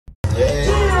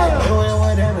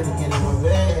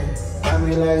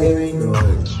be like, here we go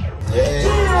again.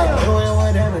 Yeah, doing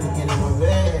whatever to get in my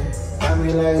bed. I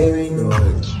be like, here we go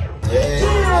again.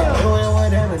 Yeah, doing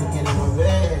whatever to get in my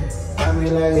bed. I be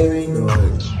like, here we go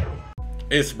again.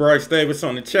 It's Bryce Davis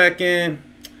on the check-in.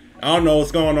 I don't know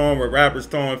what's going on with rappers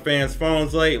throwing fans'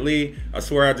 phones lately. I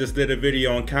swear I just did a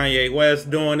video on Kanye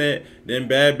West doing it. Then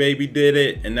Bad Baby did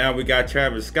it. And now we got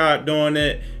Travis Scott doing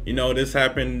it. You know, this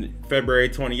happened February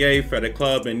 28th at a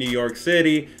club in New York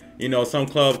City. You know, some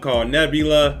club called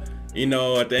Nebula. You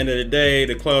know, at the end of the day,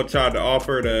 the club tried to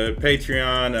offer the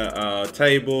Patreon a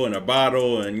table and a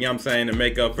bottle and, you know what I'm saying, to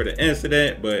make up for the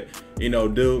incident. But, you know,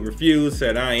 dude refused,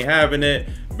 said, I ain't having it.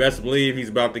 Best believe he's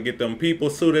about to get them people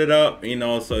suited up, you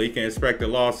know, so he can expect a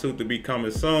lawsuit to be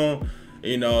coming soon.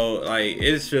 You know, like,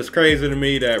 it's just crazy to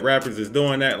me that rappers is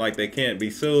doing that, like they can't be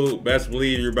sued. Best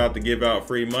believe you're about to give out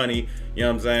free money, you know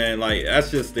what I'm saying? Like, that's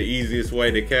just the easiest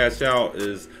way to cash out,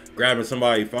 is grabbing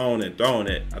somebody's phone and throwing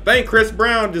it. I think Chris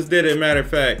Brown just did it, matter of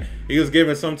fact. He was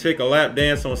giving some chick a lap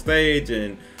dance on stage,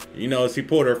 and, you know, she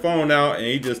pulled her phone out and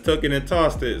he just took it and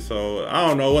tossed it. So, I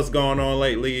don't know what's going on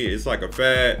lately. It's like a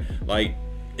fad, like,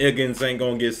 Higgins ain't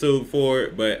gonna get sued for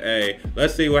it, but hey,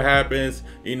 let's see what happens.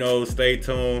 You know, stay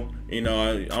tuned. You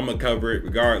know, I'm gonna cover it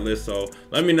regardless. So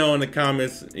let me know in the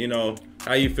comments, you know,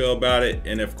 how you feel about it.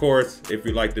 And of course, if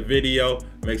you like the video,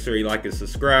 make sure you like and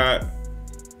subscribe.